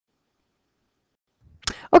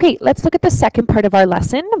Okay, let's look at the second part of our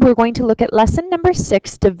lesson. We're going to look at lesson number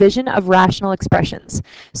 6, division of rational expressions.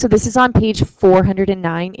 So this is on page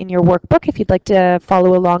 409 in your workbook if you'd like to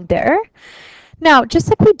follow along there. Now, just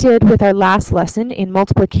like we did with our last lesson in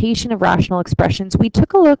multiplication of rational expressions, we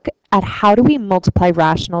took a look at how do we multiply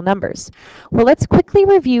rational numbers. Well, let's quickly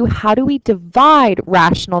review how do we divide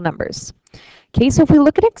rational numbers. Okay, so if we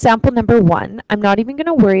look at example number 1, I'm not even going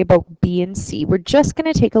to worry about B and C. We're just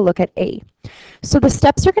going to take a look at A. So the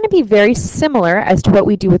steps are going to be very similar as to what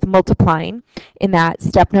we do with multiplying. In that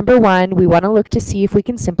step number 1, we want to look to see if we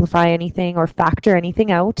can simplify anything or factor anything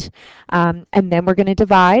out. And then we're going to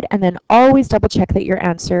divide, and then always double check that your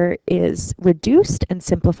answer is reduced and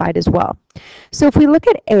simplified as well. So if we look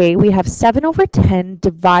at A, we have 7 over 10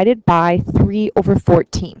 divided by 3 over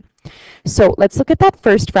 14. So let's look at that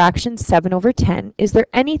first fraction, 7 over 10. Is there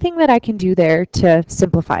anything that I can do there to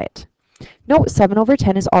simplify it? No, 7 over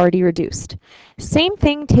 10 is already reduced. Same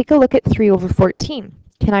thing, take a look at 3 over 14.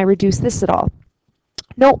 Can I reduce this at all?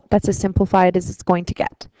 No, that's as simplified as it's going to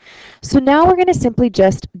get. So now we're going to simply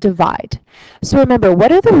just divide. So remember,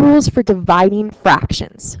 what are the rules for dividing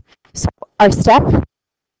fractions? So our step,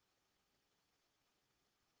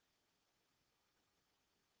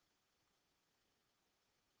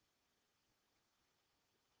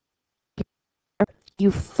 you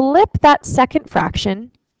flip that second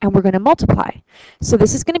fraction and we're going to multiply. So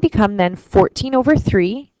this is going to become then 14 over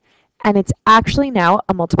 3, and it's actually now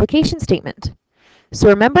a multiplication statement. So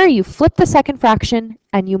remember, you flip the second fraction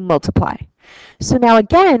and you multiply. So now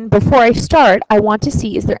again, before I start, I want to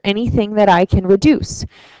see, is there anything that I can reduce?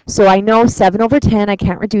 So I know 7 over 10 I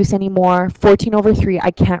can't reduce anymore, 14 over 3 I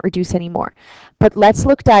can't reduce anymore. But let's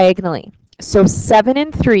look diagonally. So 7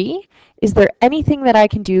 and 3, is there anything that I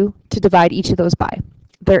can do to divide each of those by?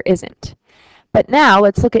 There isn't. But now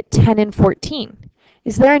let's look at 10 and 14.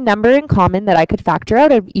 Is there a number in common that I could factor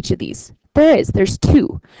out of each of these? There is. There's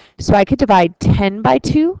 2. So I could divide 10 by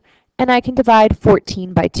 2, and I can divide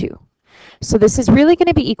 14 by 2. So this is really going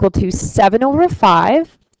to be equal to 7 over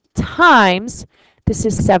 5 times, this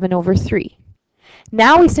is 7 over 3.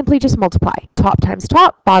 Now we simply just multiply. Top times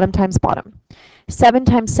top, bottom times bottom. 7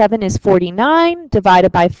 times 7 is 49,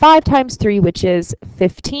 divided by 5 times 3, which is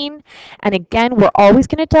 15. And again, we're always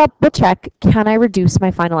going to double check, can I reduce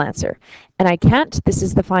my final answer? And I can't. This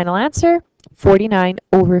is the final answer, 49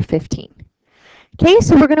 over 15. Okay,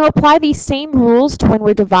 so we're going to apply these same rules to when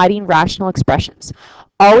we're dividing rational expressions.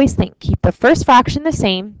 Always think, keep the first fraction the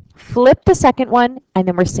same, flip the second one, and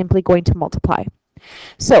then we're simply going to multiply.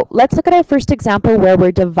 So let's look at our first example where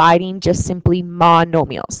we're dividing just simply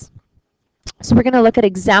monomials. So we're going to look at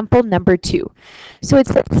example number 2. So it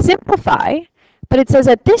says simplify, but it says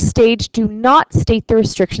at this stage, do not state the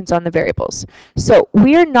restrictions on the variables. So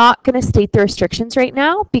we're not going to state the restrictions right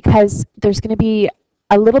now because there's going to be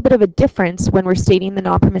a little bit of a difference when we're stating the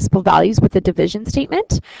non-permissible values with the division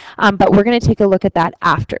statement, but we're going to take a look at that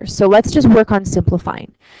after. So let's just work on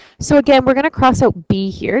simplifying. So again, we're going to cross out B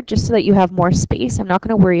here just so that you have more space. I'm not going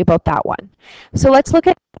to worry about that one. So let's look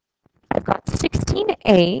at, I've got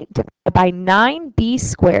 16a divided by 9b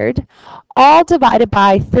squared, all divided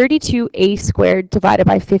by 32a squared divided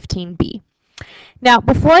by 15b. Now,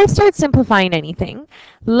 before I start simplifying anything,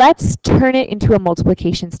 let's turn it into a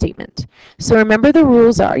multiplication statement. So remember, the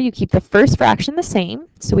rules are you keep the first fraction the same.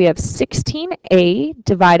 So we have 16a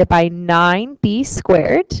divided by 9b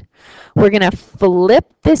squared. We're going to flip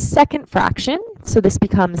this second fraction. So this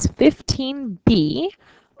becomes 15b,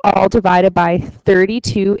 all divided by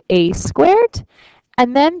 32a squared.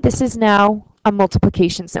 And then this is now a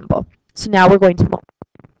multiplication symbol. So now we're going to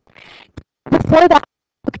multiply. Before that,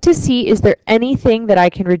 look to see, is there anything that I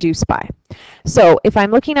can reduce by? So if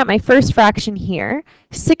I'm looking at my first fraction here,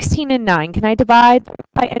 16 and 9, can I divide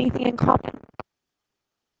by anything in common?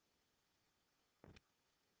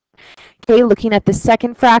 Okay, looking at the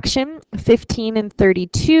second fraction, 15 and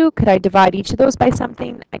 32, could I divide each of those by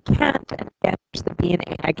something? I can't, and again, there's the B and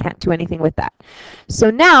A, I can't do anything with that.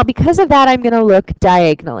 So now, because of that, I'm going to look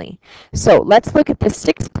diagonally. So let's look at the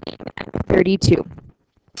 16 and 32.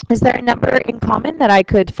 Is there a number in common that I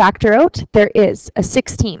could factor out? There is, a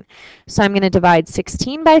 16. So I'm going to divide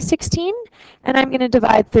 16 by 16, and I'm going to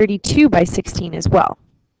divide 32 by 16 as well.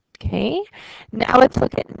 Okay, now let's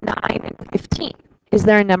look at 9 and 15. Is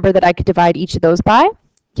there a number that I could divide each of those by?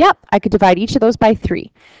 Yep, I could divide each of those by 3.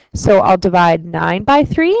 So I'll divide 9 by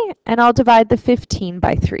 3, and I'll divide the 15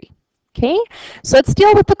 by 3. Okay, so let's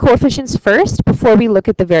deal with the coefficients first before we look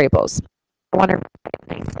at the variables. I want to write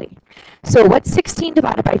it nicely. So what's 16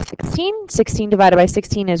 divided by 16? 16 divided by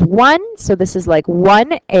 16 is 1, so this is like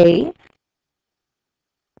 1a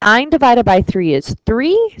 9 divided by 3 is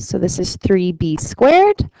 3, so this is 3b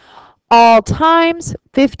squared. All times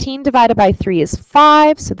 15 divided by 3 is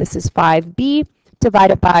 5, so this is 5b,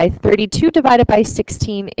 divided by 32 divided by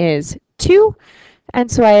 16 is 2,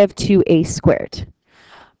 and so I have 2a squared.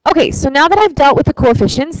 Okay, so now that I've dealt with the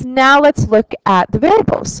coefficients, now let's look at the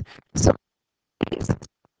variables. So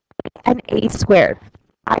an a squared,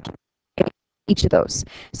 I can take each of those.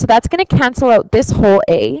 So that's going to cancel out this whole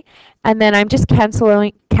a, and then I'm just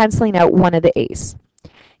canceling out one of the a's.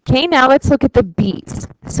 Okay, now let's look at the b's.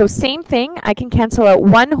 So same thing, I can cancel out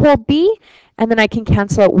one whole b, and then I can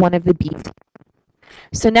cancel out one of the b's.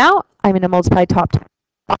 So now I'm going to multiply top times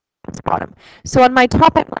bottom. So on my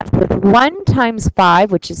top, I'm left with 1 times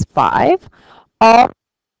 5, which is 5, all,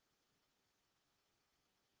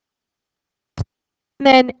 and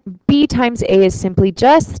then b times a is simply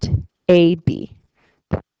just ab.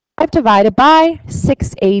 5 divided by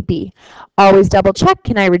 6ab. Always double check,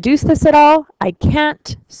 can I reduce this at all? I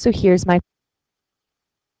can't, so here's my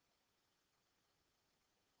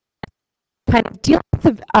kind of deal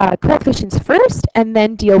with the coefficients first and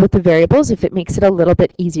then deal with the variables if it makes it a little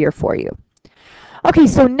bit easier for you. Okay,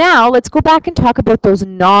 so now let's go back and talk about those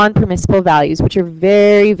non-permissible values, which are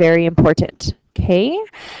very, very important. Okay,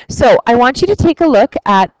 so I want you to take a look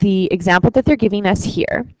at the example that they're giving us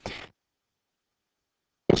here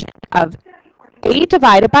of a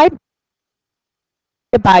divided by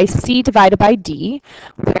c divided by d,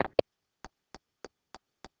 where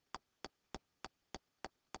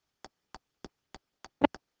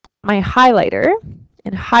my highlighter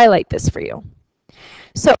and highlight this for you.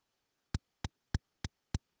 So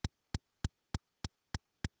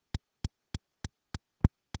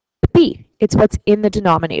b, it's what's in the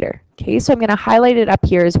denominator. Okay, so I'm going to highlight it up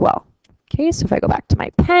here as well. Okay, so if I go back to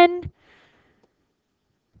my pen,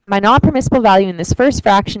 my non-permissible value in this first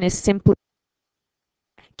fraction is simply,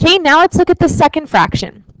 okay, now let's look at the second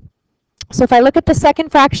fraction. So if I look at the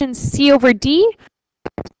second fraction, c over d,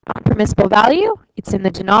 non-permissible value, it's in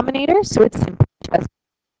the denominator, so it's simply just.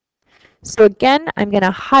 So again, I'm going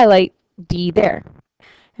to highlight d there.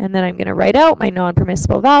 And then I'm going to write out my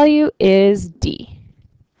non-permissible value is d.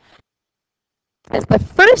 As the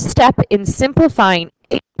first step in simplifying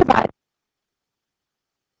a divided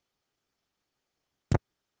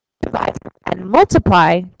and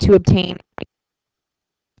multiply to obtain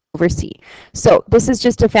over c. So this is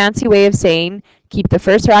just a fancy way of saying keep the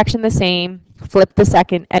first fraction the same, flip the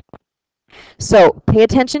second. So pay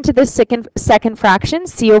attention to this second fraction,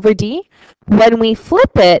 c over d. When we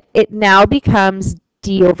flip it, it now becomes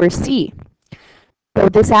d over c. So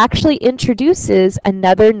this actually introduces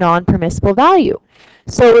another non-permissible value.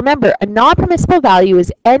 So remember, a non-permissible value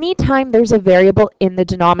is any time there's a variable in the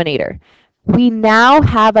denominator. We now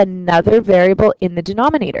have another variable in the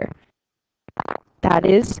denominator. That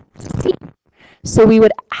is c. So we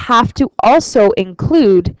would have to also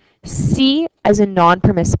include c as a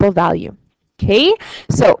non-permissible value. Okay,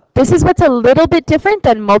 so this is what's a little bit different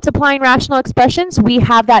than multiplying rational expressions. We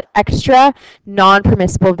have that extra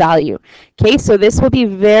non-permissible value. Okay, so this will be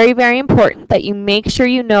very, very important that you make sure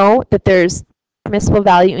you know that there's permissible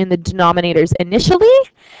value in the denominators initially,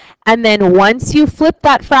 and then once you flip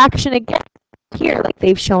that fraction again here, like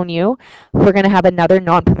they've shown you, we're going to have another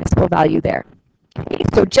non-permissible value there. Okay,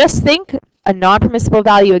 so just think a non-permissible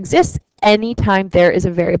value exists anytime there is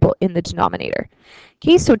a variable in the denominator.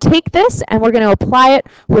 Okay, so take this and we're going to apply it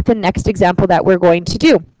with the next example that we're going to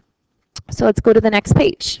do. So let's go to the next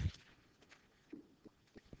page.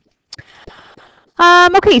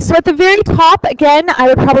 Okay, so at the very top, again, I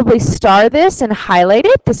would probably star this and highlight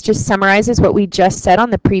it. This just summarizes what we just said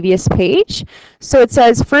on the previous page. So it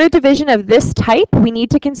says, for a division of this type, we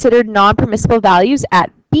need to consider non-permissible values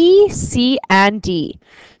at b, c, and d.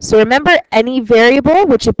 So remember, any variable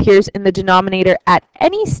which appears in the denominator at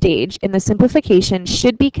any stage in the simplification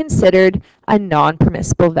should be considered a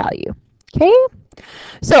non-permissible value. Okay?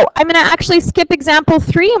 So I'm going to actually skip example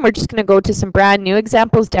 3 and we're just going to go to some brand new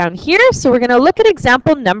examples down here. So we're going to look at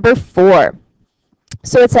example number 4.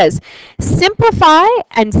 So it says, simplify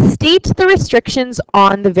and state the restrictions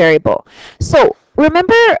on the variable. So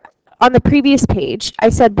remember on the previous page, I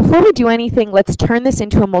said before we do anything, let's turn this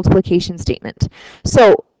into a multiplication statement.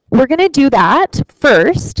 So we're going to do that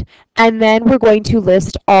first, and then we're going to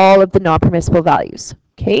list all of the non-permissible values.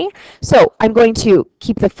 Okay, so I'm going to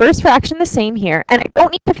keep the first fraction the same here, and I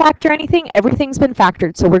don't need to factor anything. Everything's been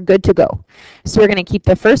factored, so we're good to go. So we're going to keep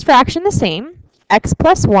the first fraction the same, x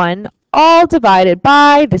plus 1, all divided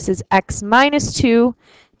by, this is x minus 2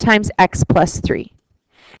 times x plus 3.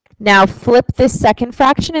 Now flip this second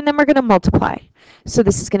fraction, and then we're going to multiply. So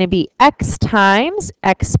this is going to be x times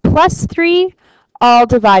x plus 3, all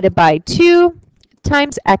divided by 2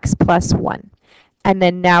 times x plus 1. And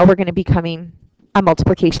then now we're going to be becoming a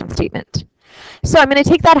multiplication statement. So I'm going to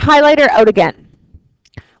take that highlighter out again.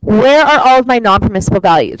 Where are all of my non-permissible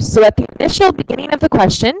values? So at the initial beginning of the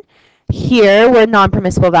question, here were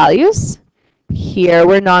non-permissible values. Here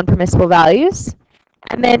were non-permissible values.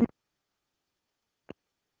 And then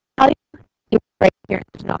right here in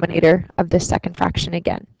the denominator of the second fraction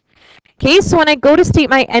again. Okay, so when I go to state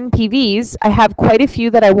my NPVs, I have quite a few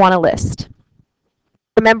that I want to list.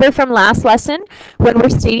 Remember from last lesson, when we're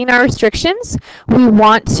stating our restrictions, we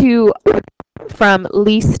want to from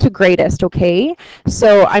least to greatest, okay?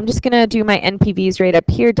 So I'm just going to do my NPVs right up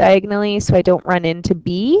here diagonally so I don't run into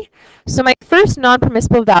B. So my first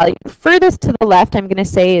non-permissible value, furthest to the left, I'm going to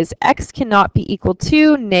say is x cannot be equal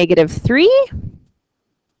to -3.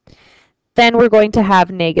 Then we're going to have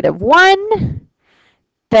 -1.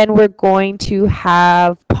 Then we're going to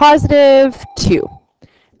have +2.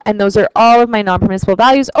 And those are all of my non-permissible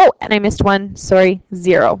values. Oh, and I missed one, sorry,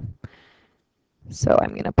 0. So I'm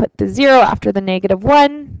going to put the 0 after the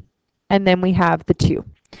 -1, and then we have the 2.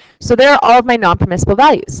 So there are all of my non-permissible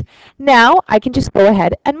values. Now I can just go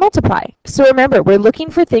ahead and multiply. So remember, we're looking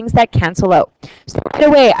for things that cancel out. So right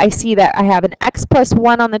away I see that I have an x plus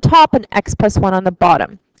 1 on the top and x plus 1 on the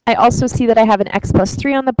bottom. I also see that I have an x plus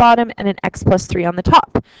 3 on the bottom and an x plus 3 on the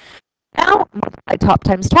top. Now, multiply top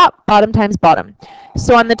times top, bottom times bottom.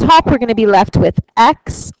 So on the top, we're going to be left with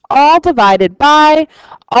x all divided by,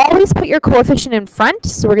 always put your coefficient in front.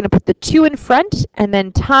 So we're going to put the 2 in front, and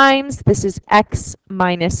then times, this is x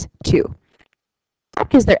minus 2.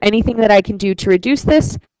 Is there anything that I can do to reduce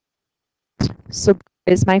this? So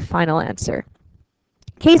is my final answer.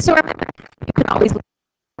 Okay, so remember, you can always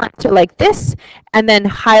answer like this, and then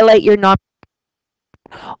highlight your non,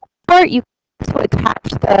 or you to attach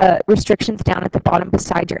the restrictions down at the bottom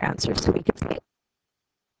beside your answer so we can see it.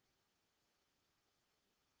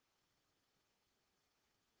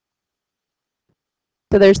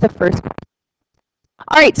 So there's the first one.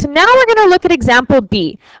 All right, so now we're going to look at example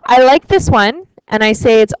B. I like this one, and I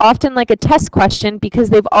say it's often like a test question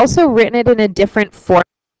because they've also written it in a different form.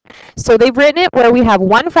 So they've written it where we have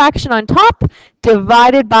one fraction on top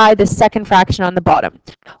divided by the second fraction on the bottom.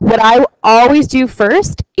 What I always do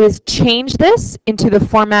first is change this into the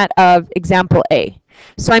format of example A.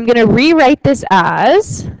 So I'm going to rewrite this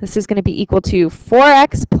as, this is going to be equal to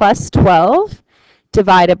 4x plus 12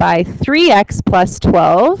 divided by 3x plus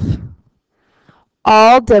 12,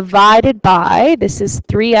 all divided by, this is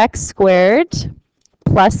 3x squared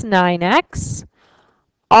plus 9x,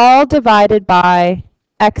 all divided by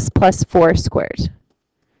x plus 4 squared.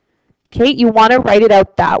 Okay, you want to write it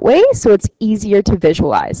out that way so it's easier to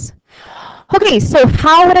visualize. Okay, so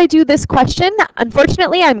how would I do this question?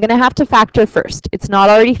 Unfortunately, I'm going to have to factor first. It's not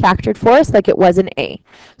already factored for us like it was in A.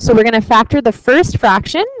 So we're going to factor the first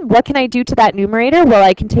fraction. What can I do to that numerator? Well,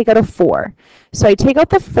 I can take out a 4. So I take out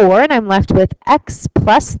the 4 and I'm left with x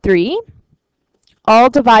plus 3, all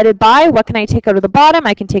divided by, what can I take out of the bottom?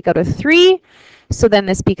 I can take out a 3. So then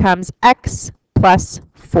this becomes x plus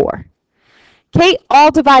 4. Okay,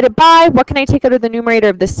 all divided by, what can I take out of the numerator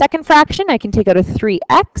of the second fraction? I can take out a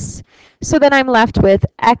 3x. So then I'm left with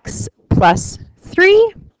x plus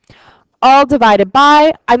 3, all divided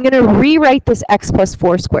by, I'm going to rewrite this x plus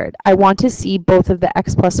 4 squared. I want to see both of the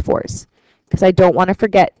x plus 4s because I don't want to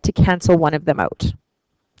forget to cancel one of them out.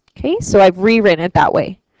 Okay, so I've rewritten it that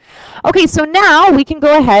way. Okay, so now we can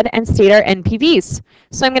go ahead and state our NPVs.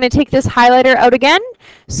 So I'm going to take this highlighter out again.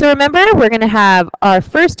 So remember, we're going to have our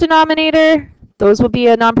first denominator. Those will be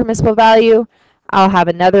a non-permissible value. I'll have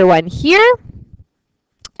another one here.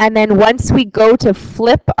 And then once we go to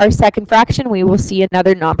flip our second fraction, we will see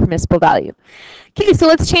another non-permissible value. Okay, so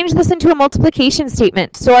let's change this into a multiplication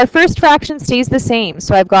statement. So our first fraction stays the same.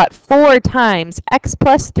 So I've got 4 times x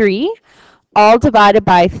plus 3, all divided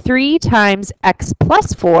by 3 times x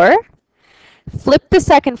plus 4. Flip the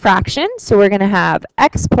second fraction, so we're going to have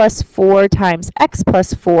x plus 4 times x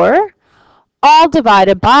plus 4, all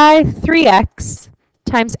divided by 3x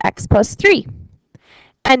times x plus 3.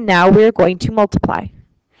 And now we're going to multiply.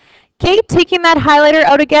 Okay, taking that highlighter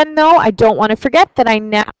out again though, I don't want to forget that I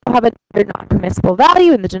now have another non-permissible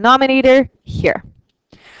value in the denominator here.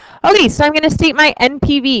 Okay, so I'm going to state my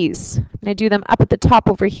NPVs. I'm going to do them up at the top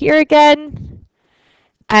over here again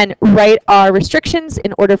and write our restrictions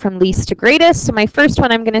in order from least to greatest. So my first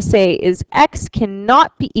one I'm going to say is x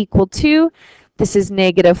cannot be equal to, this is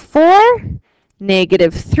 -4,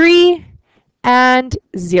 -3, and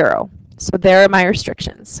 0. So there are my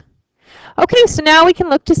restrictions. Okay, so now we can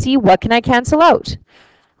look to see what can I cancel out.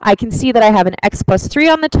 I can see that I have an x plus 3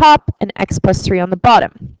 on the top and x plus 3 on the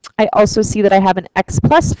bottom. I also see that I have an x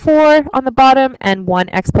plus 4 on the bottom and one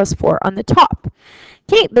x plus 4 on the top.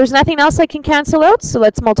 Okay, there's nothing else I can cancel out, so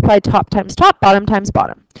let's multiply top times top, bottom times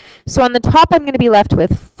bottom. So on the top, I'm going to be left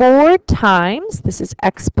with 4 times, this is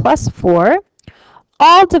x plus 4,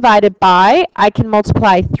 all divided by, I can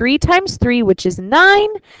multiply 3 times 3, which is 9,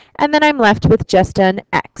 and then I'm left with just an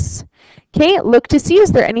x. Okay, look to see,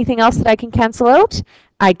 is there anything else that I can cancel out?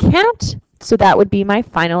 I can't, so that would be my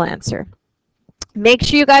final answer. Make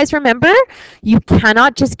sure you guys remember, you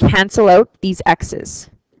cannot just cancel out these x's.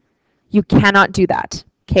 You cannot do that,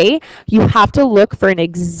 okay? You have to look for an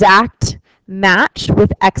exact match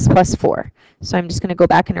with x plus 4. So I'm just going to go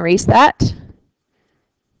back and erase that.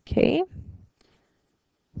 Okay.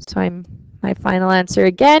 So my final answer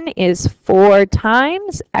again is 4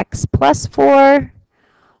 times x plus 4,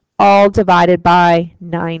 all divided by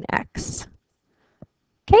 9x.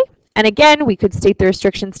 Okay. And again, we could state the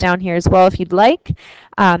restrictions down here as well if you'd like.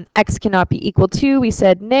 X cannot be equal to, we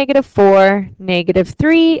said -4,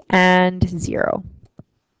 -3, and 0.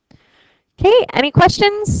 Okay, any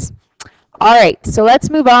questions? All right, so let's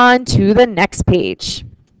move on to the next page.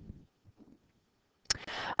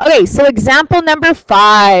 Okay, so example number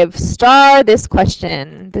 5, star this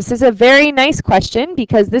question. This is a very nice question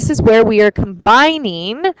because this is where we are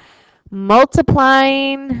combining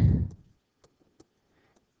multiplying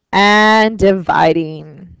and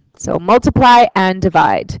dividing. So multiply and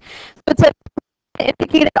divide. It says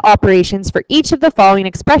indicated operations for each of the following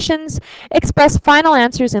expressions, express final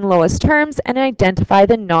answers in lowest terms, and identify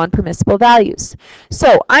the non-permissible values.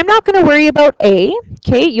 So I'm not going to worry about A,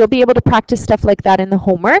 okay? You'll be able to practice stuff like that in the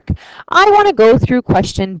homework. I want to go through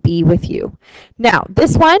question B with you. Now,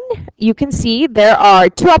 this one, you can see there are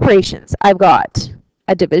 2 operations. I've got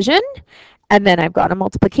a division, and then I've got a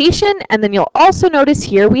multiplication, and then you'll also notice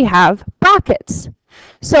here we have brackets.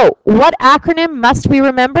 So what acronym must we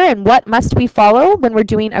remember and what must we follow when we're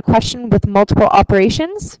doing a question with multiple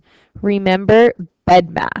operations? Remember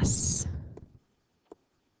BEDMAS.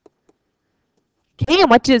 Okay, and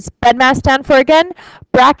what does BEDMAS stand for again?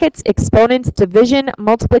 Brackets, exponents, division,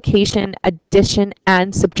 multiplication, addition,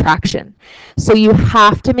 and subtraction. So you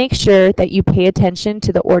have to make sure that you pay attention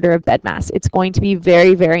to the order of BEDMAS. It's going to be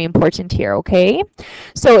very, very important here, okay?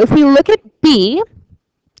 So if we look at B,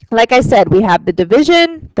 like I said, we have the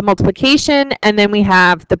division, the multiplication, and then we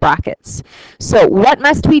have the brackets. So what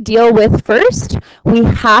must we deal with first? We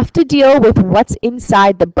have to deal with what's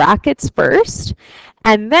inside the brackets first.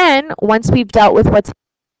 And then once we've dealt with what's,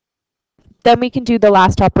 then we can do the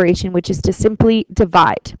last operation, which is to simply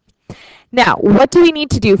divide. Now, what do we need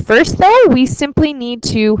to do first though? We simply need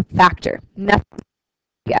to factor. Nothing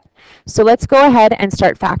yet. So let's go ahead and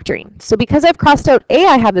start factoring. So because I've crossed out A,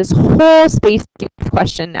 I have this whole space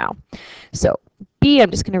question now. So B, I'm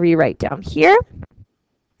just going to rewrite down here.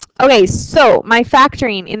 Okay, so my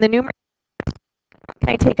factoring in the numerator, what can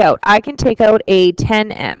I take out? I can take out a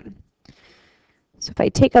 10m. So if I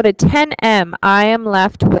take out a 10m, I am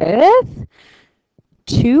left with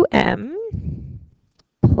 2m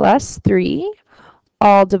plus 3,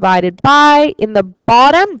 all divided by, in the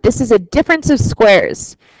bottom, this is a difference of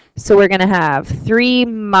squares. So we're going to have 3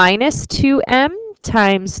 minus 2m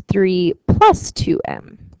times 3 plus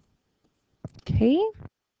 2m. Okay.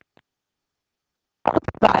 All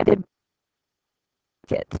divided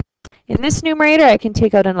by. In this numerator, I can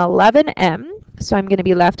take out an 11m. So I'm going to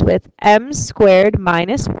be left with m squared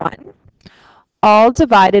minus 1, all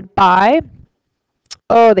divided by,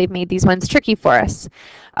 oh, they've made these ones tricky for us.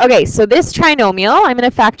 Okay, so this trinomial, I'm going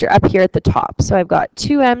to factor up here at the top. So I've got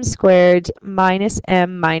 2m squared minus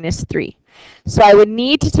m minus 3. So I would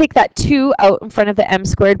need to take that 2 out in front of the m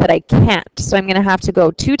squared, but I can't. So I'm going to have to go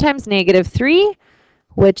 2 times -3,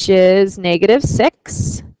 which is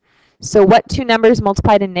 -6. So what 2 numbers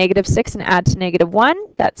multiply to -6 and add to -1?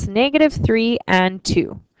 That's -3 and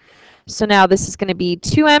 2. So now this is going to be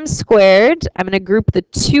 2m squared. I'm going to group the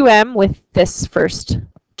 2m with this first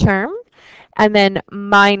term. And then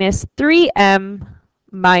minus 3m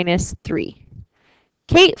minus 3.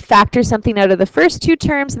 Okay, factor something out of the first 2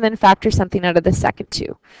 terms and then factor something out of the second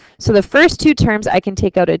 2. So the first 2 terms I can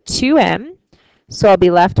take out a 2m. So I'll be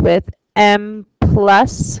left with m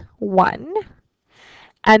plus 1.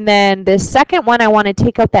 And then the second one, I want to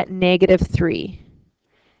take out that -3.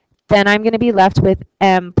 Then I'm going to be left with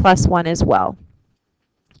m plus 1 as well.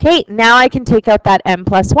 Okay, now I can take out that m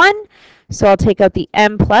plus 1. So I'll take out the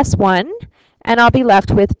m plus 1, and I'll be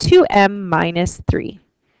left with 2m minus 3.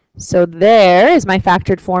 So there is my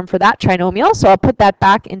factored form for that trinomial. So I'll put that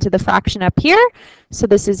back into the fraction up here. So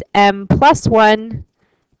this is m plus 1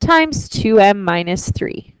 times 2m minus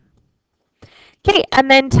 3. Okay, and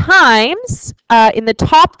then times, in the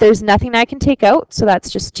top, there's nothing I can take out, so that's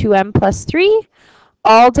just 2m plus 3,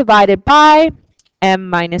 all divided by m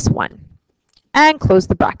minus 1. And close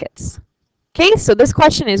the brackets. Okay, so this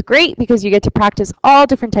question is great because you get to practice all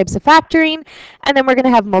different types of factoring, and then we're going to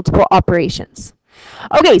have multiple operations.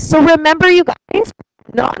 Okay, so remember, you guys,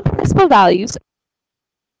 non-permissible values .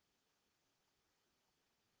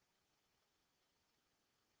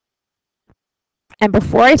 And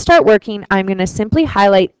before I start working, I'm going to simply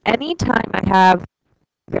highlight any time I have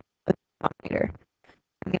a denominator.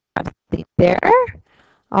 I'm going to have something there,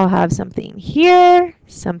 I'll have something here,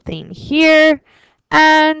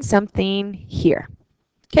 and something here.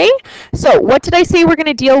 Okay, so what did I say we're going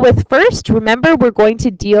to deal with first? Remember, we're going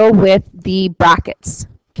to deal with the brackets.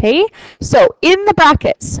 Okay, so in the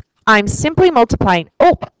brackets, I'm simply multiplying.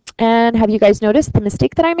 Oh, and have you guys noticed the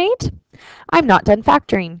mistake that I made? I'm not done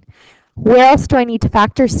factoring. Where else do I need to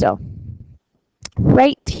factor still?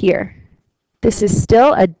 Right here. This is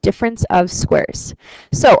still a difference of squares.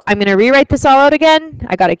 So I'm going to rewrite this all out again.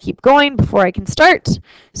 I got to keep going before I can start.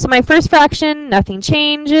 So my first fraction, nothing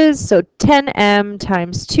changes. So 10m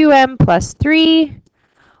times 2m plus 3,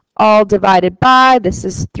 all divided by, this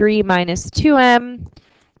is 3 minus 2m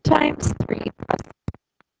times 3 plus 3,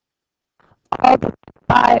 all divided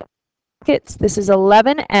by, this is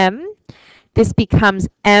 11m. This becomes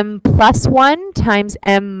m plus 1 times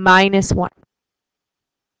m minus 1.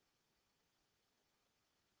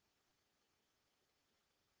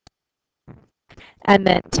 And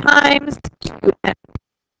then times 2m.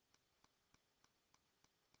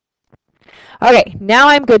 Okay, now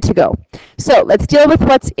I'm good to go. So let's deal with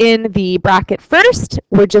what's in the bracket first.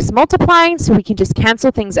 We're just multiplying, so we can just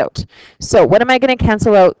cancel things out. So what am I going to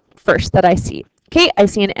cancel out first that I see? Okay, I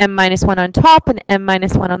see an m minus 1 on top and m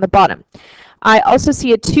minus 1 on the bottom. I also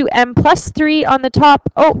see a 2m plus 3 on the top.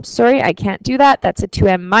 Oh, sorry, I can't do that. That's a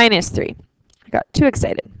 2m minus 3. I got too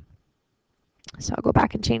excited. So I'll go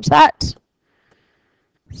back and change that.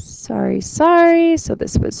 Sorry. So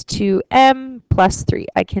this was 2m plus 3.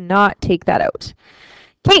 I cannot take that out.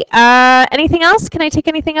 Okay, anything else? Can I take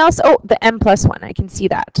anything else? Oh, the m plus 1. I can see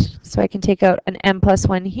that. So I can take out an m plus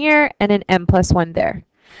 1 here and an m plus 1 there.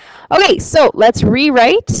 Okay, so let's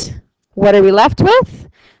rewrite. What are we left with?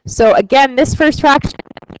 So again, this first fraction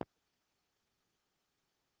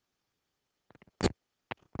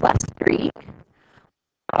plus 3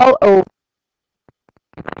 all over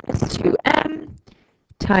minus 2m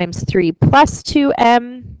times 3 plus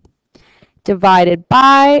 2m divided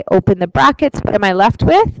by, open the brackets, what am I left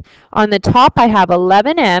with? On the top I have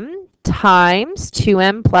 11m times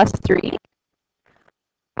 2m plus 3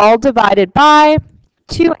 all divided by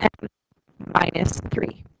 2m minus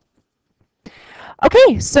 3.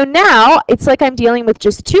 Okay, so now it's like I'm dealing with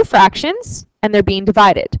just two fractions and they're being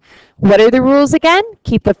divided. What are the rules again?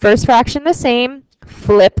 Keep the first fraction the same,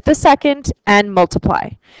 flip the second, and multiply.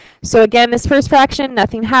 So again, this first fraction,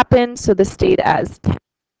 nothing happened, so this stayed as 10.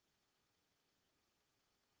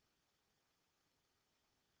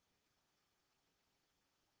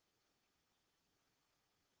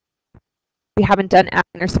 We haven't done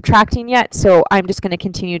adding or subtracting yet, so I'm just going to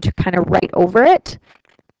continue to kind of write over it.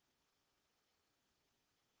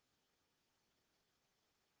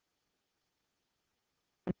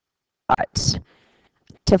 But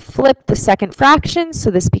to flip the second fraction,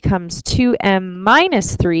 so this becomes 2m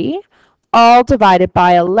minus 3, all divided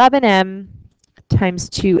by 11m times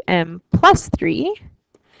 2m plus 3.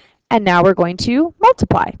 And now we're going to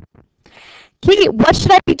multiply. Okay, what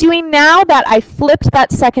should I be doing now that I flipped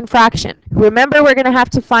that second fraction? Remember, we're going to have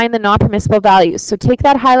to find the non-permissible values. So take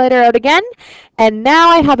that highlighter out again, and now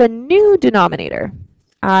I have a new denominator.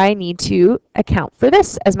 I need to account for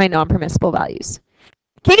this as my non-permissible values.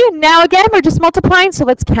 Okay, now again, we're just multiplying, so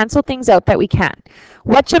let's cancel things out that we can.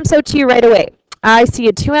 What jumps out to you right away? I see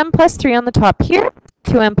a 2m plus 3 on the top here,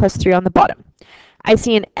 2m plus 3 on the bottom. I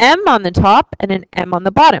see an m on the top and an m on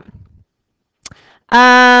the bottom.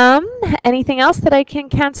 Anything else that I can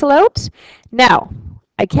cancel out? Now,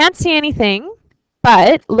 I can't see anything,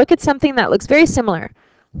 but look at something that looks very similar.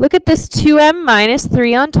 Look at this 2m minus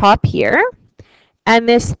 3 on top here, and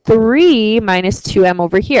this 3 minus 2m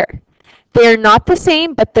over here. They're not the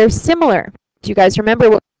same, but they're similar. Do you guys remember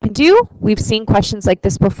what we can do? We've seen questions like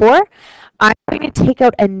this before. I'm going to take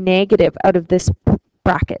out a negative out of this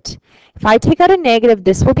bracket. If I take out a negative,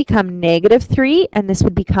 this will become negative 3, and this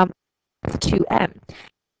would become 2m.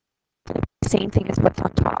 Same thing as what's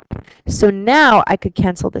on top. So now I could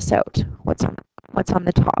cancel this out. What's on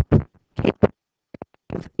the top? Okay.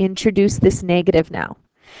 Introduce this negative now.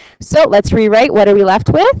 So let's rewrite. What are we left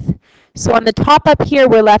with? So on the top up here,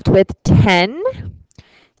 we're left with 10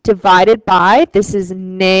 divided by, this is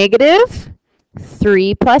negative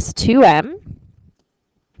 3 plus 2m.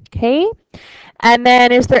 Okay, and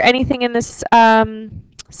then is there anything in this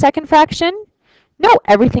second fraction? No,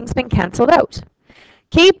 everything's been canceled out.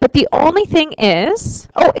 Okay, but the only thing is,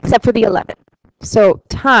 oh, except for the 11. So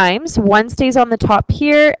times, 1 stays on the top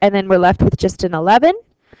here, and then we're left with just an 11.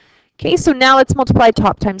 Okay, so now let's multiply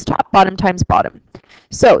top times top, bottom times bottom.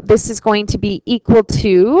 So this is going to be equal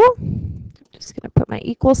to, just going to put my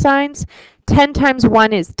equal signs, 10 times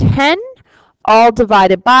 1 is 10, all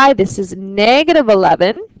divided by, this is negative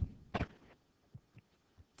 11,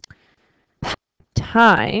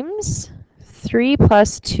 times 3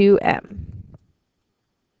 plus 2m.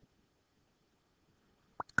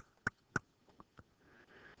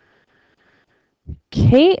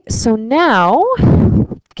 Okay, so now,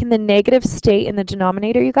 can the negative stay in the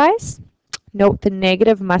denominator, you guys? Note the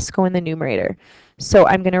negative must go in the numerator. So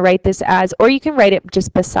I'm going to write this as, or you can write it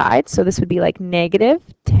just beside, so this would be like negative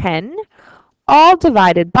 10, all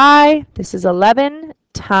divided by, this is 11,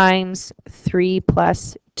 times 3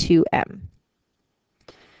 plus 2m.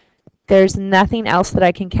 There's nothing else that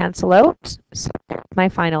I can cancel out, so my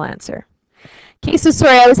final answer. Okay, so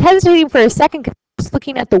sorry, I was hesitating for a second because I was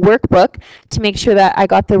looking at the workbook to make sure that I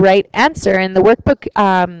got the right answer, and the workbook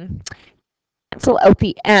cancel out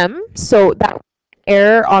the m, so that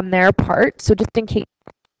error on their part. So just in case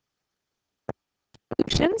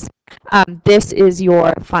solutions, this is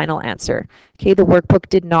your final answer. Okay, the workbook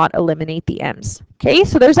did not eliminate the m's. Okay,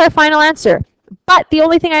 so there's our final answer. But the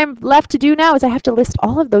only thing I'm left to do now is I have to list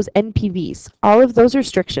all of those NPVs, all of those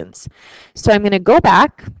restrictions. So I'm going to go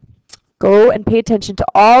back, go and pay attention to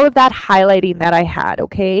all of that highlighting that I had,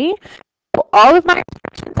 okay? So all of my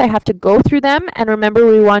restrictions, I have to go through them, and remember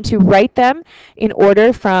we want to write them in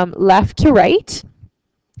order from left to right.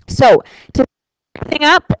 So to pick everything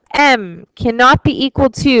up, m cannot be equal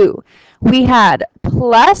to, we had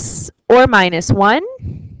plus or minus 1,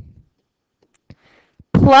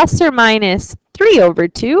 plus or minus 3 over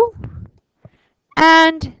 2,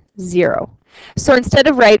 and 0. So instead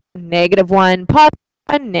of writing negative 1, positive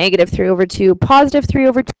 1, negative 3 over 2, positive 3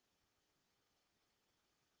 over 2.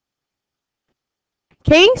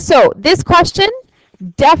 Okay, so this question,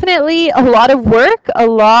 definitely a lot of work, a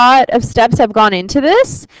lot of steps have gone into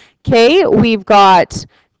this. Okay, we've got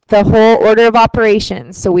the whole order of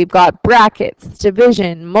operations. So we've got brackets,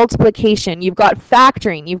 division, multiplication, you've got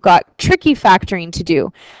factoring, you've got tricky factoring to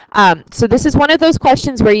do. So this is one of those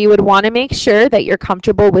questions where you would want to make sure that you're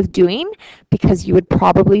comfortable with doing, because you would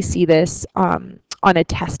probably see this on a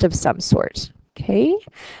test of some sort. Okay,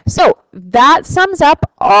 so that sums up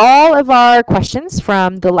all of our questions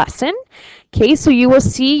from the lesson. Okay, so you will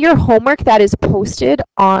see your homework that is posted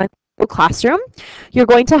on Google Classroom. You're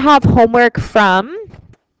going to have homework from,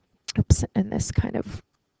 oops, and this kind of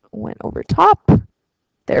went over top.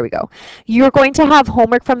 There we go. You're going to have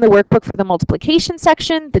homework from the workbook for the multiplication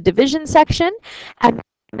section, the division section, and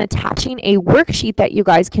attaching a worksheet that you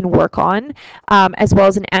guys can work on, as well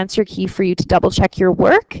as an answer key for you to double check your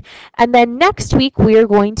work. And then next week we are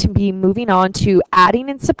going to be moving on to adding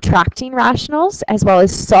and subtracting rationals, as well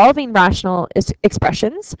as solving rational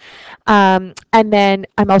expressions. And then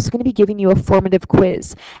I'm also going to be giving you a formative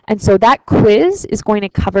quiz. And so that quiz is going to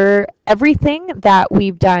cover everything that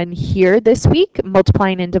we've done here this week,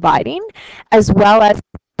 multiplying and dividing, as well as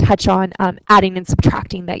touch on adding and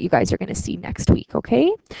subtracting that you guys are going to see next week,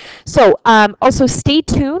 okay? So also stay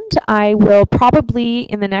tuned. I will probably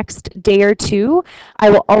in the next day or two, I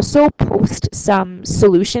will also post some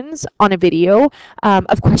solutions on a video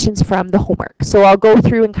of questions from the homework. So I'll go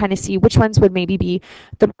through and kind of see which ones would maybe be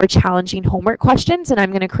the more challenging homework questions, and I'm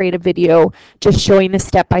going to create a video just showing the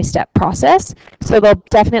step-by-step process. So there'll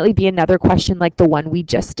definitely be another question like the one we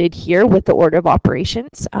just did here with the order of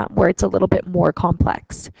operations, where it's a little bit more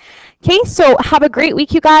complex. Okay, so have a great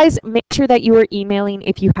week, you guys. Make sure that you are emailing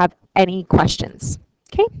if you have any questions.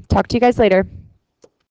 Okay, talk to you guys later.